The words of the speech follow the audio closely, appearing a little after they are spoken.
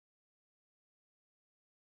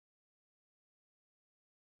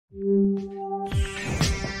Everybody,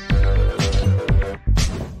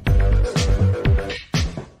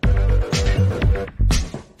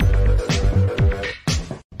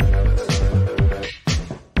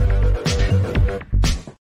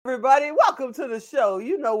 welcome to the show.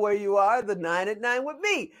 You know where you are, the 9 at 9 with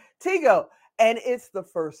me, Tigo. And it's the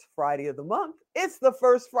first Friday of the month. It's the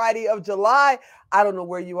first Friday of July. I don't know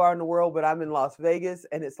where you are in the world, but I'm in Las Vegas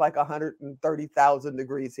and it's like 130,000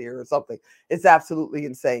 degrees here or something. It's absolutely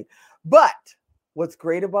insane. But what's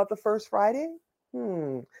great about the first Friday?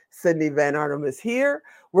 Cindy Van Arnam is here.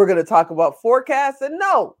 We're going to talk about forecasts. And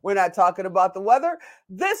no, we're not talking about the weather.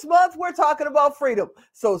 This month, we're talking about freedom.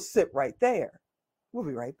 So sit right there. We'll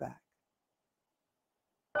be right back.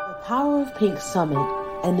 The Power of Pink Summit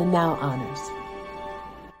and the Now Honors.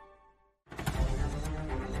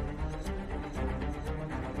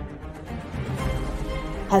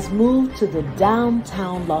 Has moved to the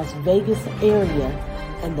downtown Las Vegas area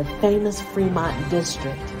and the famous Fremont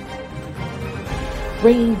district,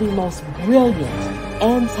 bringing the most brilliant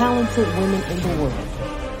and talented women in the world.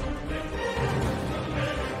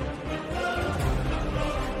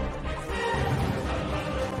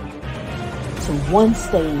 To one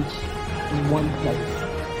stage in one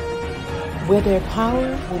place, where their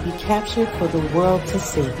power will be captured for the world to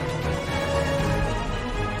see.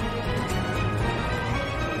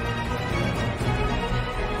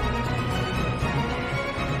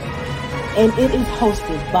 And it is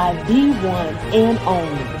hosted by the one and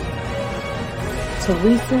only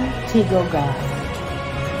Teresa Tigo God.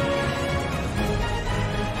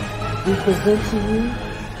 We present to you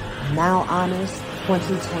Now Honors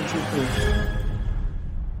 2023.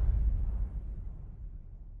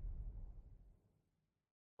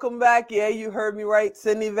 Welcome back. Yeah, you heard me right.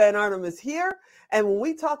 Cindy Van Arnam is here. And when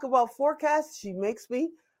we talk about forecasts, she makes me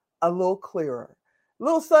a little clearer. A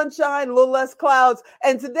little sunshine, a little less clouds.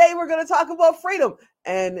 And today we're going to talk about freedom.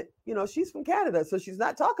 And, you know, she's from Canada, so she's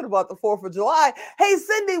not talking about the 4th of July. Hey,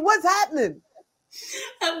 Cindy, what's happening?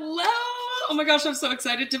 Hello. Oh my gosh, I'm so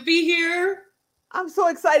excited to be here. I'm so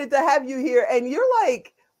excited to have you here. And you're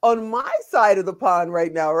like on my side of the pond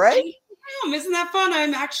right now, right? Isn't that fun?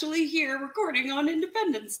 I'm actually here recording on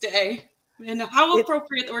Independence Day. And how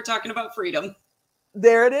appropriate that we're talking about freedom.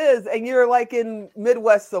 There it is. And you're like in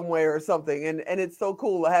Midwest somewhere or something. And it's so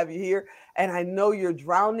cool to have you here. And I know you're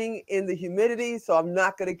drowning in the humidity, so I'm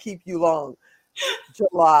not going to keep you long.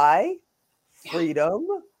 July, freedom.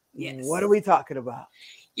 Yes. What are we talking about?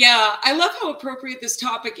 Yeah, I love how appropriate this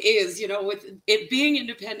topic is, you know, with it being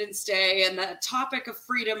Independence Day, and the topic of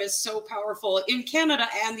freedom is so powerful in Canada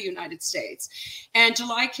and the United States. And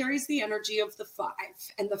July carries the energy of the 5,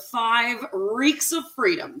 and the 5 reeks of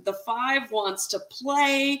freedom. The 5 wants to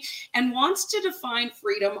play and wants to define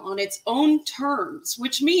freedom on its own terms,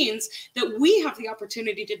 which means that we have the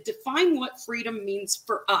opportunity to define what freedom means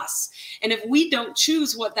for us. And if we don't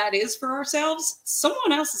choose what that is for ourselves,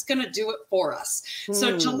 someone else is going to do it for us.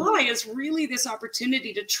 So July is really this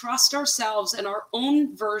opportunity to trust ourselves and our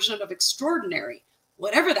own version of extraordinary,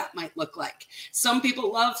 whatever that might look like. Some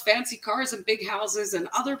people love fancy cars and big houses, and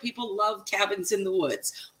other people love cabins in the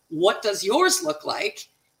woods. What does yours look like?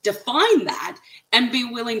 Define that and be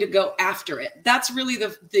willing to go after it. That's really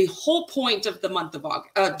the whole point of the month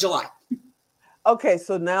of July. Okay,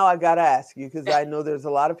 so now I got to ask you, because I know there's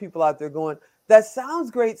a lot of people out there going, that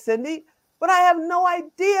sounds great, Cindy, but I have no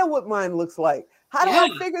idea what mine looks like. How do I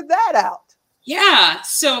figure that out? Yeah,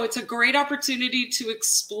 so it's a great opportunity to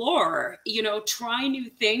explore, you know, try new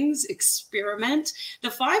things, experiment.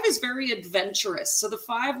 The 5 is very adventurous. So the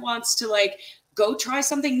 5 wants to go try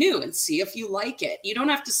something new and see if you like it. You don't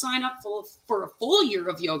have to sign up for a full year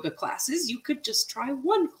of yoga classes. You could just try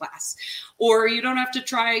one class, or you don't have to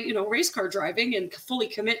try, you know, race car driving and fully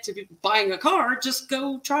commit to buying a car. Just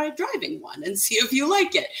go try driving one and see if you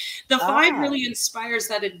like it. The 5 really inspires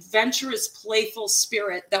that adventurous, playful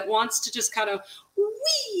spirit that wants to just kind of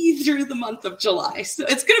wee through the month of July. So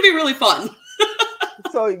it's going to be really fun.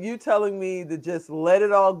 So you telling me to just let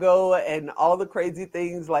it all go, and all the crazy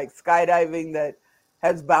things like skydiving that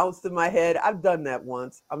has bounced in my head. I've done that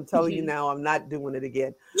once. I'm telling you now, I'm not doing it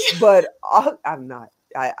again. But I'm not.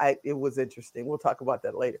 It was interesting. We'll talk about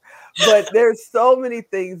that later. But there's so many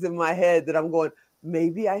things in my head that I'm going,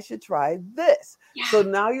 maybe I should try this. Yeah. So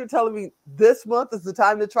now you're telling me this month is the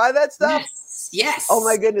time to try that stuff? Yes. Oh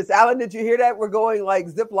my goodness. Alan, did you hear that? We're going like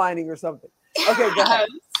zip lining or something. Okay, go ahead.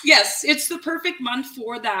 Yes, it's the perfect month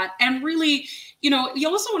for that. And really, you know, you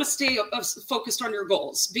also want to stay focused on your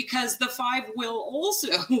goals, because the 5 will also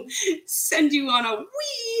send you on a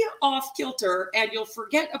wee off kilter, and you'll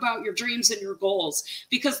forget about your dreams and your goals,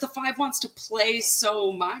 because the 5 wants to play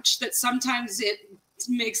so much that sometimes it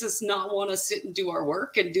makes us not want to sit and do our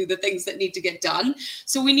work and do the things that need to get done.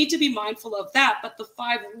 So we need to be mindful of that. But the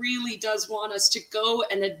 5 really does want us to go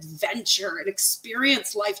and adventure and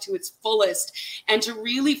experience life to its fullest, and to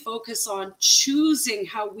really focus on choosing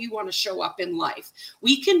how we want to show up in life.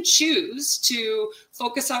 We can choose to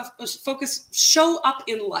show up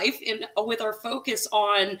in life with our focus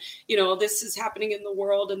on, this is happening in the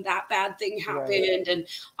world and that bad thing happened, and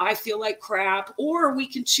I feel like crap. Or we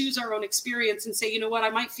can choose our own experience and say, you know what, I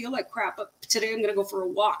might feel like crap, but today I'm going to go for a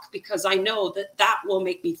walk because I know that will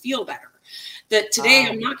make me feel better. That today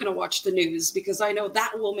I'm not going to watch the news because I know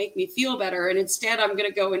that will make me feel better. And instead I'm going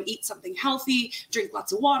to go and eat something healthy, drink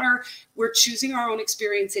lots of water. We're choosing our own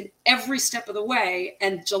experience in every step of the way.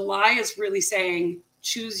 And July is really saying,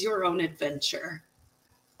 choose your own adventure.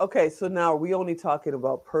 Okay, so now are we only talking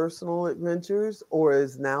about personal adventures, or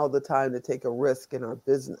is now the time to take a risk in our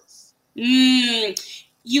business?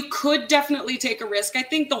 You could definitely take a risk. I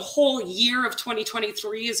think the whole year of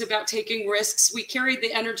 2023 is about taking risks. We carried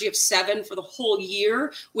the energy of 7 for the whole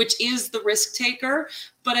year, which is the risk taker.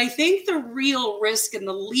 But I think the real risk and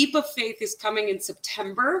the leap of faith is coming in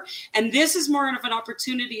September. And this is more of an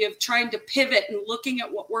opportunity of trying to pivot and looking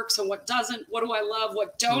at what works and what doesn't. What do I love?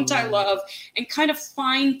 What don't I love? And kind of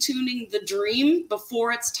fine tuning the dream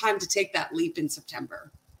before it's time to take that leap in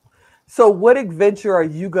September. So what adventure are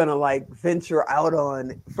you going to venture out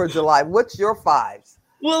on for July? What's your 5s?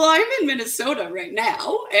 Well, I'm in Minnesota right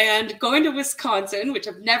now and going to Wisconsin, which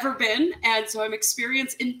I've never been. And so I'm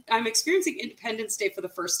experiencing Independence Day for the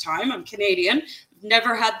first time. I'm Canadian.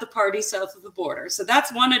 Never had the party south of the border. So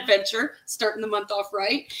that's one adventure, starting the month off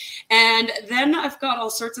right. And then I've got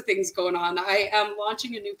all sorts of things going on. I am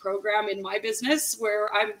launching a new program in my business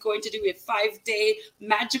where I'm going to do a 5-day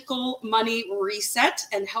magical money reset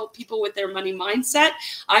and help people with their money mindset.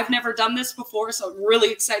 I've never done this before, so I'm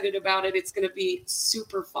really excited about it. It's going to be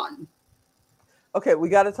super fun. Okay, we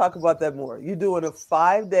got to talk about that more. You're doing a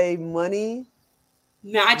 5-day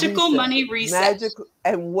magical money reset.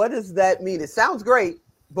 And what does that mean? It sounds great,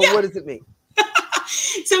 but what does it mean?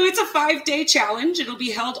 So it's a 5-day challenge. It'll be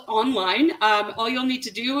held online. All you'll need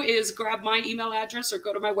to do is grab my email address or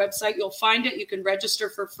go to my website. You'll find it. You can register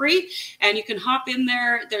for free and you can hop in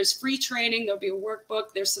there. There's free training. There'll be a workbook.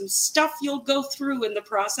 There's some stuff you'll go through in the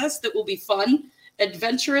process that will be fun,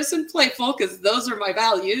 adventurous, and playful, because those are my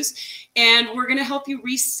values. And we're going to help you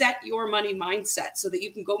reset your money mindset so that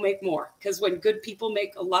you can go make more. Because when good people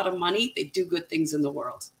make a lot of money, they do good things in the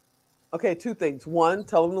world. Okay, 2 things. 1,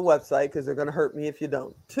 tell them the website because they're going to hurt me if you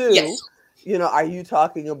don't. 2, are you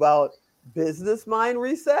talking about business mind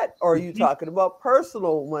reset, or are you talking about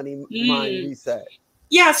personal money mind reset?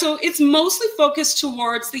 Yeah, so it's mostly focused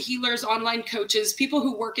towards the healers, online coaches, people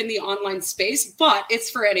who work in the online space, but it's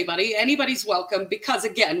for anybody. Anybody's welcome because,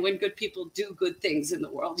 again, when good people do good things in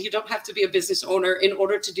the world, you don't have to be a business owner in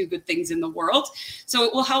order to do good things in the world. So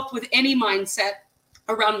it will help with any mindset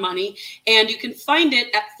around money, and you can find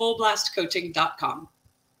it at fullblastcoaching.com.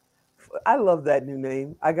 I love that new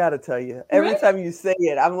name. I got to tell you, every time you say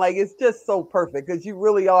it, I'm like, it's just so perfect because you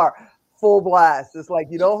really are full blast. It's like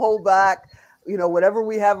you don't hold back. Whatever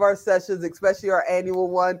we have our sessions, especially our annual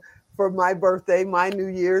one for my birthday, my New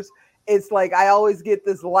Year's, it's like I always get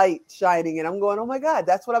this light shining and I'm going, oh my God,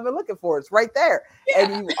 that's what I've been looking for. It's right there. Yeah.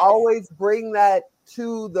 And you always bring that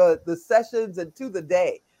to the sessions and to the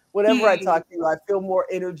day. Whenever I talk to you, I feel more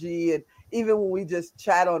energy. And even when we just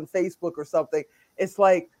chat on Facebook or something, it's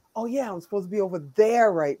like, oh yeah, I'm supposed to be over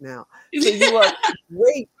there right now. So you are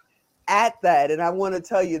great at that. And I want to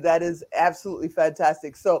tell you that is absolutely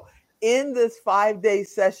fantastic. So in this 5-day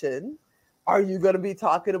session, are you going to be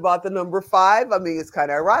talking about the number 5? I mean, it's kind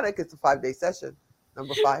of ironic. It's a 5-day session.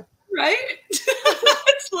 Number 5. Right?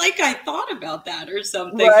 It's like I thought about that or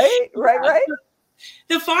something. Right.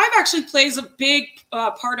 The 5 actually plays a big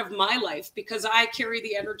part of my life because I carry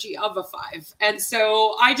the energy of a 5. And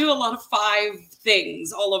so I do a lot of 5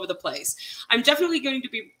 things all over the place. I'm definitely going to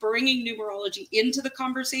be bringing numerology into the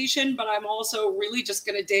conversation, but I'm also really just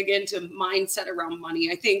going to dig into mindset around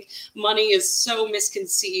money. I think money is so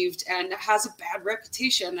misconceived and has a bad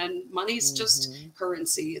reputation, and money is just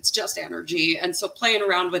currency. It's just energy. And so playing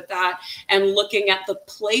around with that and looking at the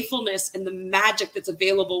playfulness and the magic that's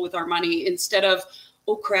available with our money instead of,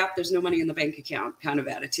 oh crap, there's no money in the bank account kind of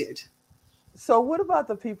attitude. So what about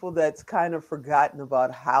the people that's kind of forgotten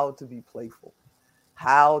about how to be playful,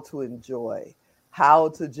 how to enjoy, how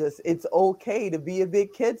to just, it's okay to be a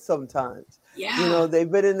big kid sometimes. Yeah.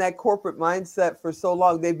 They've been in that corporate mindset for so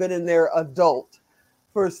long. They've been in their adult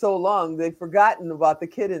for so long. They've forgotten about the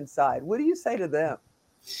kid inside. What do you say to them?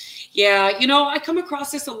 Yeah, you know, I come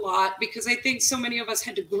across this a lot because I think so many of us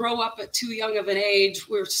had to grow up at too young of an age.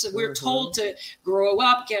 We're told to grow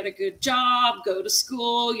up, get a good job, go to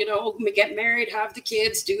school, you know, get married, have the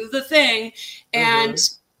kids, do the thing. And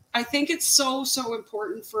I think it's so, so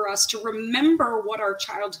important for us to remember what our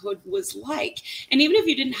childhood was like. And even if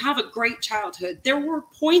you didn't have a great childhood, there were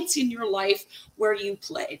points in your life where you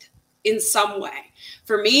played in some way.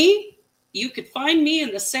 For me, you could find me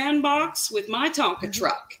in the sandbox with my Tonka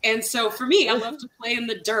truck. And so for me, I love to play in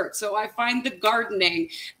the dirt. So I find the gardening,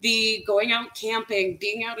 the going out camping,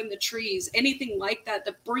 being out in the trees, anything like that,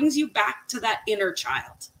 that brings you back to that inner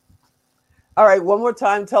child. All right, one more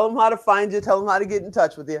time. Tell them how to find you. Tell them how to get in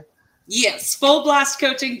touch with you. Yes,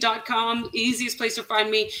 fullblastcoaching.com, easiest place to find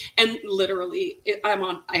me. And literally, I'm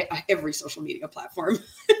on every social media platform.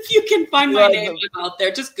 If you can find my name, I'm out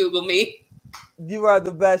there. Just Google me. You are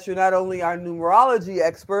the best. You're not only our numerology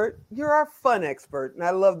expert, you're our fun expert. And I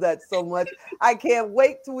love that so much. I can't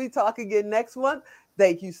wait till we talk again next month.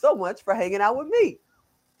 Thank you so much for hanging out with me.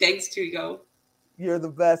 Thanks, Tigo. You're the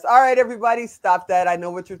best. All right, everybody, stop that. I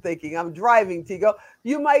know what you're thinking. I'm driving, Tigo.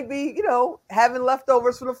 You might be, you know, having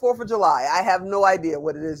leftovers for the 4th of July. I have no idea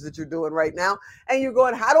what it is that you're doing right now. And you're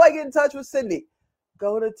going, how do I get in touch with Cindy?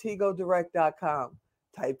 Go to tigodirect.com.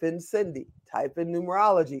 Type in Cindy. Type in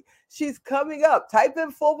numerology. She's coming up. Type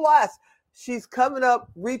in Full Blast. She's coming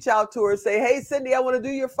up. Reach out to her. Say, hey, Cindy, I want to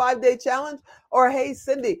do your 5-day challenge. Or, hey,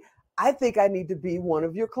 Cindy, I think I need to be one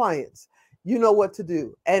of your clients. You know what to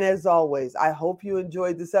do. And as always, I hope you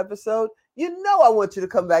enjoyed this episode. You know I want you to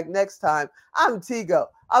come back next time. I'm Tigo.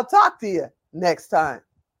 I'll talk to you next time.